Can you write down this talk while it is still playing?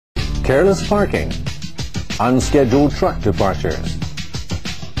careless parking, unscheduled truck departures,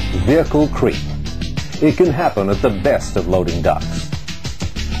 vehicle creep. It can happen at the best of loading docks.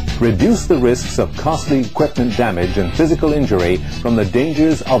 Reduce the risks of costly equipment damage and physical injury from the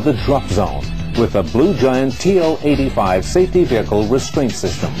dangers of the drop zone with the Blue Giant TL85 safety vehicle restraint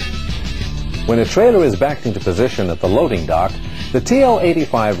system. When a trailer is backed into position at the loading dock, the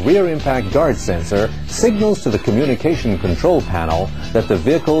TL85 rear impact guard sensor signals to the communication control panel that the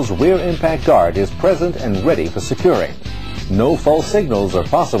vehicle's rear impact guard is present and ready for securing. No false signals are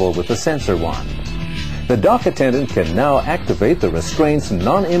possible with the sensor wand. The dock attendant can now activate the restraint's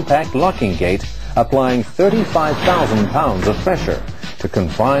non-impact locking gate, applying 35,000 pounds of pressure to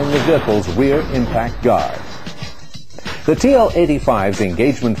confine the vehicle's rear impact guard. The TL85's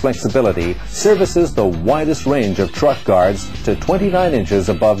engagement flexibility services the widest range of truck guards to 29 inches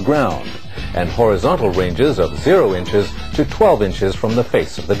above ground and horizontal ranges of 0 inches to 12 inches from the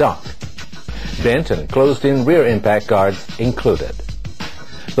face of the dock. Bent and closed-in rear impact guards included.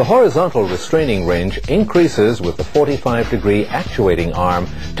 The horizontal restraining range increases with the 45-degree actuating arm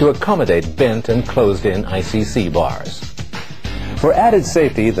to accommodate bent and closed-in ICC bars. For added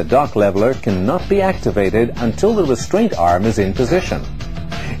safety, the dock leveler cannot be activated until the restraint arm is in position.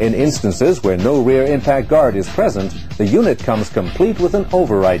 In instances where no rear impact guard is present, the unit comes complete with an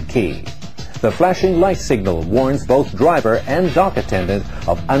override key. The flashing light signal warns both driver and dock attendant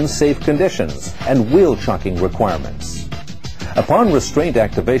of unsafe conditions and wheel chocking requirements. Upon restraint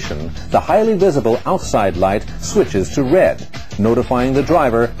activation, the highly visible outside light switches to red, notifying the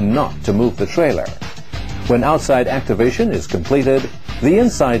driver not to move the trailer. When outside activation is completed, the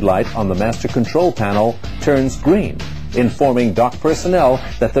inside light on the master control panel turns green, informing dock personnel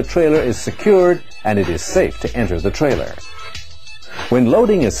that the trailer is secured and it is safe to enter the trailer. When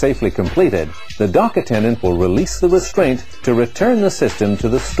loading is safely completed, the dock attendant will release the restraint to return the system to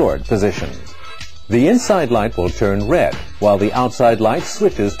the stored position. The inside light will turn red, while the outside light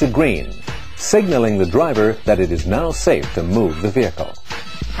switches to green, signaling the driver that it is now safe to move the vehicle.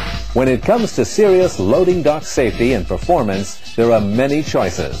 When it comes to serious loading dock safety and performance, there are many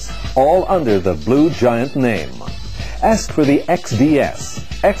choices, all under the Blue Giant name. Ask for the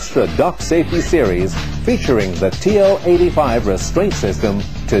XDS, Extra Dock Safety Series, featuring the TL85 restraint system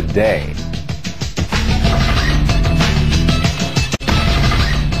today.